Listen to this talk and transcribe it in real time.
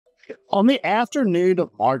On the afternoon of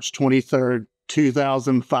March 23rd,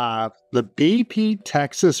 2005, the BP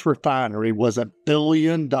Texas refinery was a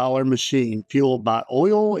billion-dollar machine fueled by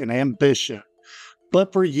oil and ambition.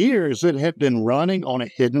 But for years, it had been running on a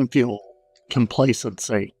hidden fuel,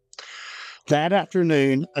 complacency. That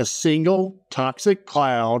afternoon, a single toxic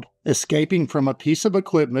cloud escaping from a piece of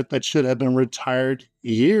equipment that should have been retired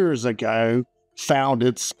years ago found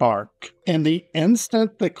its spark. And the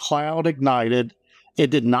instant the cloud ignited, it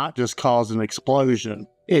did not just cause an explosion.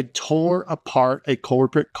 It tore apart a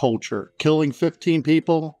corporate culture, killing 15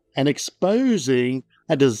 people and exposing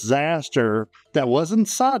a disaster that wasn't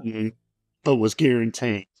sudden, but was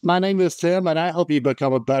guaranteed. My name is Tim, and I hope you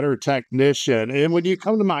become a better technician. And when you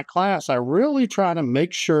come to my class, I really try to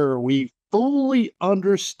make sure we fully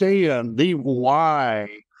understand the why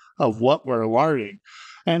of what we're learning.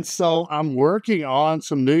 And so I'm working on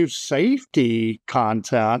some new safety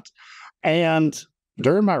content, and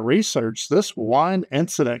during my research, this one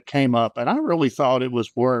incident came up, and I really thought it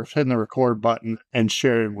was worth hitting the record button and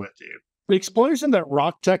sharing with you. The explosion that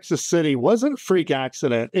rocked Texas City wasn't a freak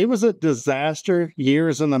accident. It was a disaster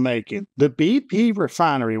years in the making. The BP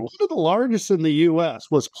refinery, one of the largest in the U.S.,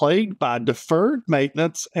 was plagued by deferred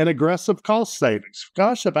maintenance and aggressive cost savings.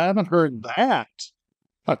 Gosh, if I haven't heard that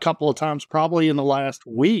a couple of times probably in the last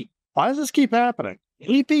week. Why does this keep happening?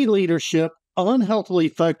 BP leadership unhealthily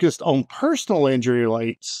focused on personal injury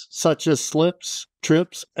rates, such as slips,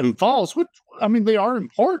 trips, and falls, which, they are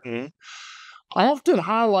important, often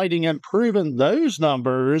highlighting and proving those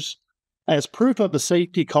numbers as proof of a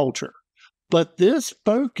safety culture. But this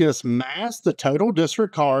focus masked the total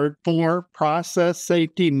disregard for process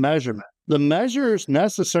safety measurement, the measures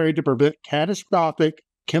necessary to prevent catastrophic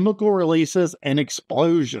chemical releases and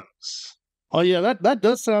explosions. Oh yeah, that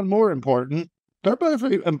does sound more important. They're both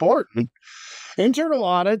important. Internal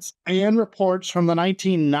audits and reports from the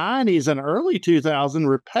 1990s and early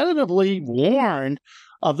 2000s repetitively warned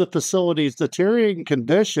of the facility's deteriorating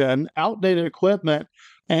condition, outdated equipment,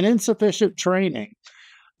 and insufficient training.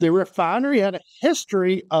 The refinery had a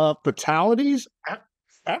history of fatalities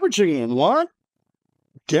averaging one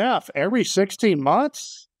death every 16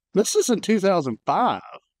 months. This is in 2005.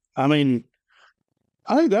 I think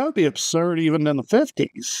that would be absurd even in the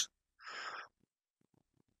 50s.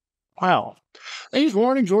 Wow. These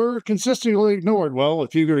warnings were consistently ignored. Well,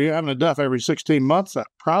 if you're having a death every 16 months, that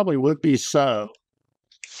probably would be so.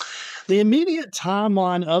 The immediate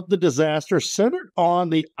timeline of the disaster centered on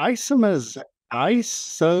the isomerization,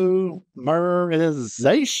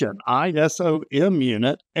 ISOM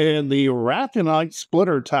unit, and the raffinite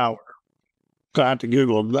splitter tower. Got to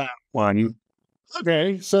Google that one.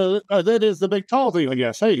 Okay, so that is the big tall thing, I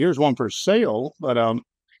guess. Hey, here's one for sale. But,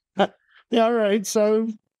 yeah, all right, so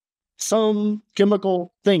some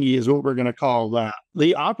chemical thingy is what we're going to call that.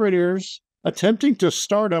 The operators attempting to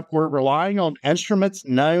start up were relying on instruments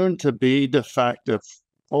known to be defective.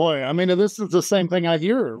 Boy, this is the same thing I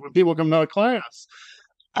hear when people come to a class.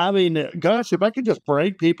 Gosh, if I could just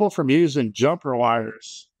break people from using jumper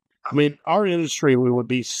wires, our industry would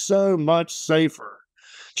be so much safer.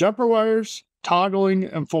 Jumper wires, toggling,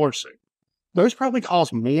 and forcing. Those probably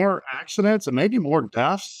cause more accidents and maybe more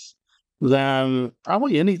deaths than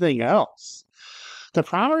probably anything else. The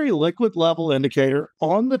primary liquid level indicator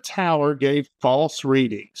on the tower gave false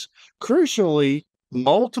readings. Crucially,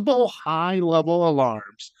 multiple high-level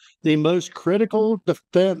alarms, the most critical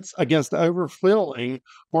defense against overfilling,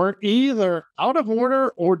 were either out of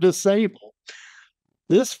order or disabled.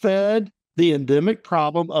 This fed the endemic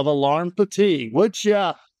problem of alarm fatigue, which,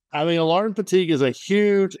 alarm fatigue is a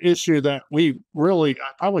huge issue that I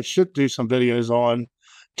probably should do some videos on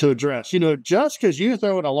to address. Just because you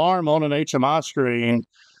throw an alarm on an HMI screen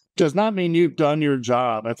does not mean you've done your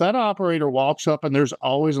job. If that operator walks up and there's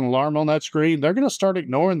always an alarm on that screen, they're going to start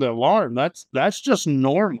ignoring the alarm. That's just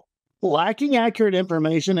normal. Lacking accurate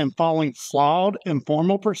information and following flawed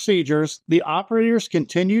informal procedures, the operators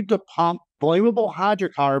continued to pump flammable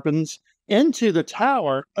hydrocarbons into the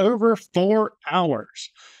tower over 4 hours.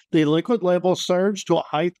 The liquid level surged to a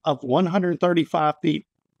height of 135 feet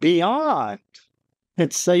beyond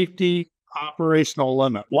its safety operational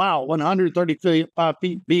limit. Wow, 135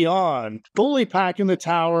 feet beyond, fully packing the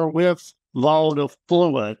tower with volatile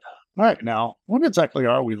fluid. All right, now, what exactly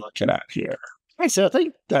are we looking at here? I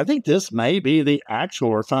think this may be the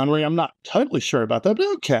actual refinery. I'm not totally sure about that, but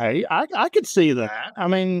okay, I could see that.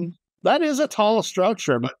 That is a tall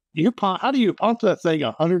structure, but how do you pump that thing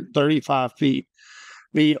 135 feet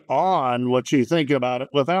beyond what you think about it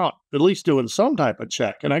without at least doing some type of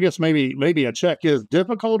check? And I guess maybe a check is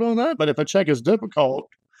difficult on that, but if a check is difficult,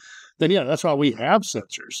 then yeah, that's why we have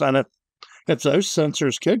sensors. And if if those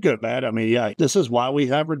sensors could go bad, I mean, yeah, this is why we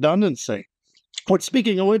have redundancy. What,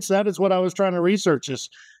 speaking of which, that is what I was trying to research, is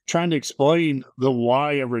trying to explain the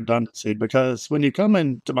why of redundancy. Because when you come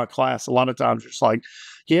into my class, a lot of times it's like,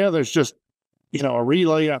 yeah, there's just, a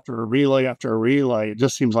relay after a relay after a relay. It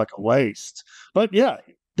just seems like a waste. But yeah,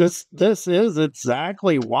 this is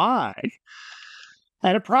exactly why.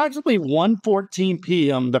 At approximately 1:14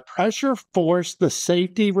 p.m., the pressure forced the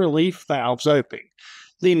safety relief valves open.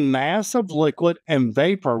 The mass of liquid and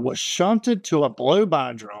vapor was shunted to a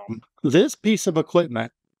blow-by drum. This piece of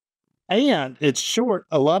equipment and its short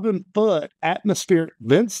 11-foot atmospheric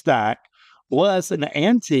vent stack was an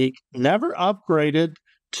antique, never upgraded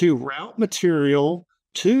to route material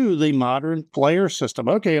to the modern flare system.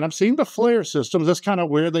 Okay, and I've seen the flare systems. That's kind of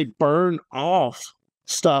where they burn off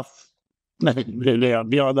stuff.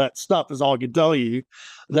 Beyond that stuff is all I can tell you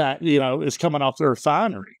that, is coming off the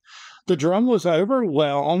refinery. The drum was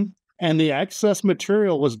overwhelmed and the excess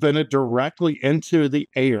material was vented directly into the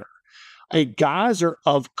air. A geyser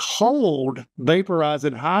of cold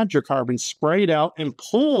vaporizing hydrocarbons sprayed out and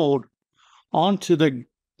pulled onto the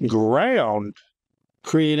ground,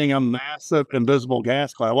 creating a massive invisible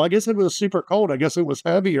gas cloud. Well, I guess it was super cold. I guess it was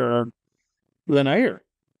heavier than air.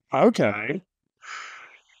 Okay.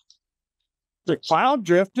 The cloud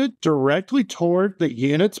drifted directly toward the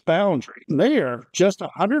unit's boundary. There, just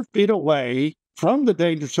 100 feet away from the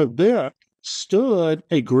dangerous event, stood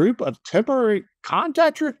a group of temporary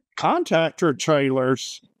contactor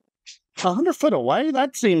trailers. 100 foot away?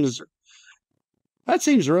 That seems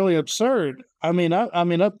really absurd. I've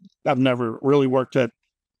never really worked at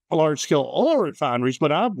large-scale oil refineries,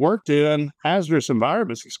 but I've worked in hazardous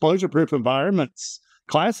environments, explosion-proof environments,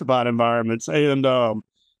 classified environments, and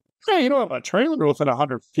yeah, you don't have a trailer within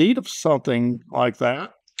 100 feet of something like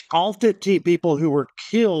that. All 15 people who were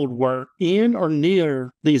killed were in or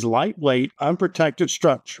near these lightweight, unprotected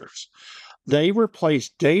structures. They were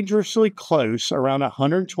placed dangerously close, around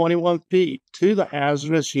 121 feet, to the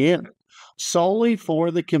hazardous unit, solely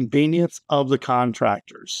for the convenience of the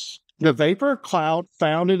contractors. The vapor cloud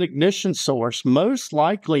found an ignition source, most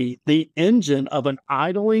likely the engine of an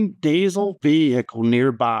idling diesel vehicle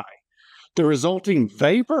nearby. The resulting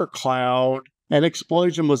vapor cloud and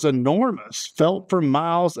explosion was enormous, felt for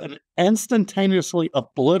miles, and instantaneously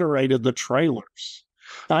obliterated the trailers.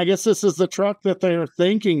 I guess this is the truck that they're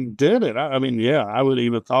thinking did it. I would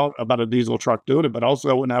even thought about a diesel truck doing it, but also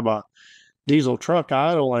I wouldn't have a diesel truck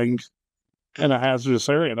idling in a hazardous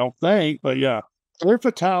area, I don't think. But yeah, their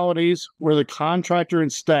fatalities were the contractor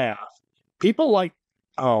and staff. People like,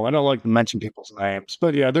 oh, I don't like to mention people's names,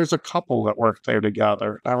 but yeah, there's a couple that work there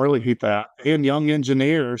together. I really hate that. And young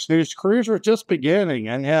engineers whose careers were just beginning.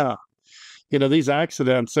 And yeah, these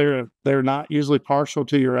accidents, they're not usually partial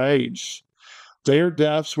to your age. Their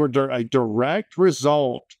deaths were a direct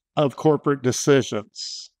result of corporate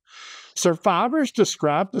decisions. Survivors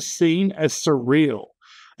described the scene as surreal,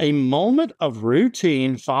 a moment of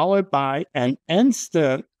routine followed by an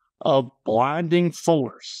instant of blinding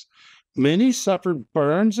force. Many suffered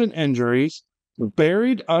burns and injuries,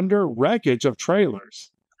 buried under wreckage of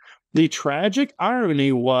trailers. The tragic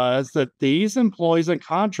irony was that these employees and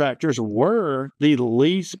contractors were the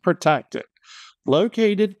least protected,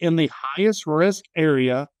 located in the highest risk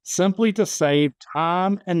area simply to save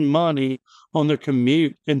time and money on their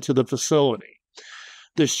commute into the facility.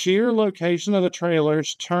 The sheer location of the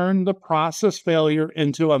trailers turned the process failure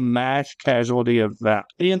into a mass casualty event.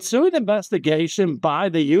 The ensuing investigation by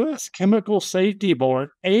the U.S. Chemical Safety Board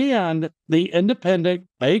and the independent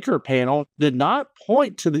Baker panel did not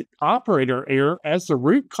point to the operator error as the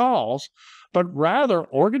root cause, but rather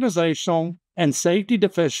organizational and safety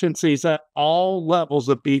deficiencies at all levels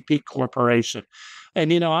of BP Corporation.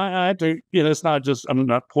 And, I had to, it's not just, I'm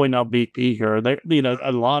not pointing out BP here. There,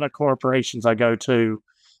 a lot of corporations I go to,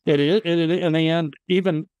 it is, in the end,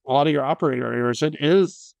 even a lot of your operator errors, it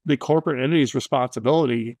is the corporate entity's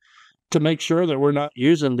responsibility to make sure that we're not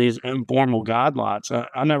using these informal guidelines.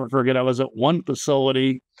 I never forget, I was at one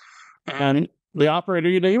facility and the operator,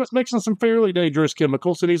 he was mixing some fairly dangerous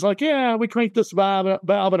chemicals. And he's like, yeah, we crank this valve at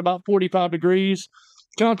about 45 degrees.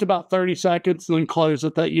 Count to about 30 seconds and then close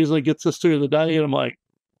it. That usually gets us through the day. And I'm like,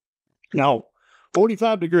 no,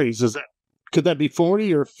 45 degrees. Could that be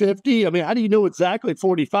 40 or 50? I mean, how do you know exactly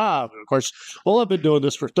 45? And of course, I've been doing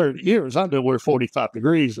this for 30 years. I know where 45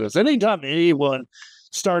 degrees is. Anytime anyone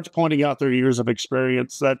starts pointing out their years of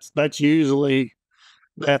experience, that's usually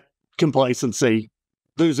that complacency,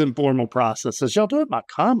 those informal processes. Y'all do it in my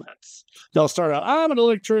comments. They'll start out, I'm an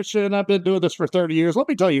electrician. I've been doing this for 30 years. Let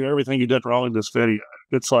me tell you everything you did wrong in this video.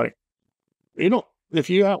 It's like, if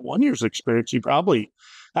you have 1 year's experience, you probably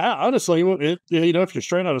Honestly, if you're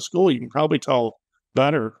straight out of school, you can probably tell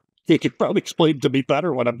better. You could probably explain to me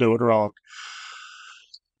better what I'm doing wrong.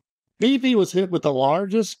 BP was hit with the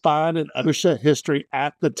largest fine in OSHA history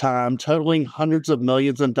at the time, totaling hundreds of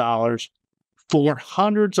millions of dollars for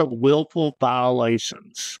hundreds of willful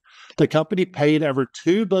violations. The company paid over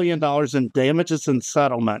 $2 billion in damages and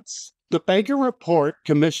settlements. The Baker report,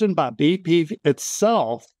 commissioned by BP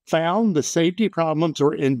itself, found the safety problems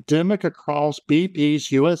were endemic across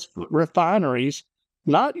BP's U.S. refineries,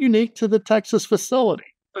 not unique to the Texas facility.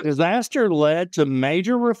 The disaster led to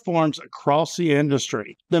major reforms across the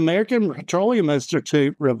industry. The American Petroleum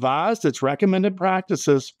Institute revised its recommended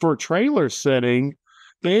practices for trailer sitting,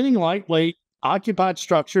 banning lightweight occupied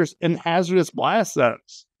structures and hazardous blast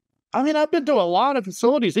zones. I mean, I've been to a lot of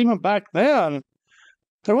facilities even back then.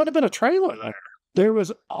 There wouldn't have been a trailer there. There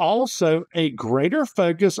was also a greater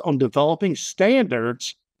focus on developing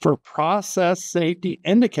standards for process safety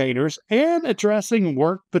indicators and addressing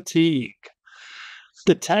work fatigue.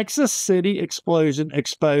 The Texas City explosion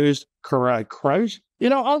exposed corrosion.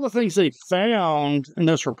 All the things they found in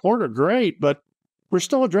this report are great, but we're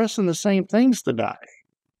still addressing the same things today.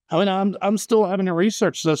 I mean, I'm still having to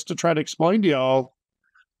research this to try to explain to y'all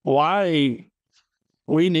why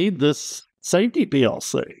we need this safety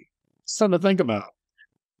PLC. Something to think about.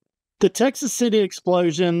 The Texas City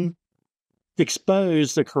explosion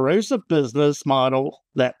exposed the corrosive business model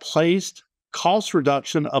that placed cost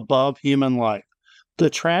reduction above human life. The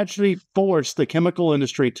tragedy forced the chemical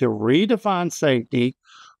industry to redefine safety,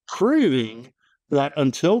 proving that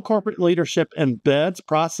until corporate leadership embeds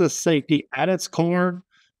process safety at its core,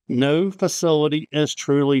 no facility is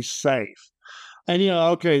truly safe. And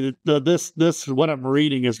okay, this what I'm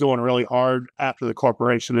reading is going really hard after the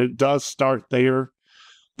corporation. It does start there,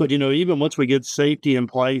 but even once we get safety in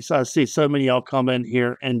place, I see so many y'all come in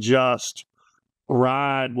here and just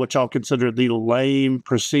ride what y'all consider the lame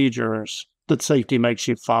procedures that safety makes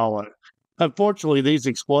you follow. Unfortunately, these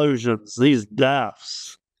explosions, these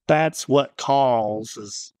deaths, that's what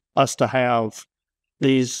causes us to have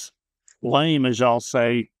these lame, as y'all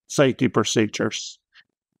say, safety procedures.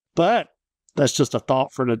 But that's just a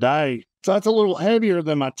thought for today. So that's a little heavier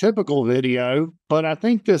than my typical video, but I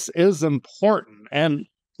think this is important. And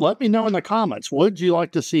let me know in the comments, would you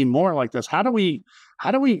like to see more like this? How do we,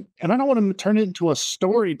 and I don't want to turn it into a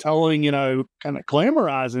storytelling, kind of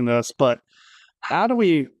glamorizing this, but how do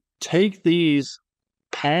we take these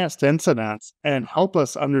past incidents and help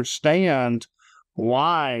us understand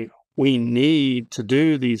why we need to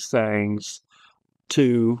do these things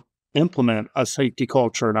to implement a safety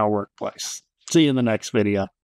culture in our workplace? See you in the next video.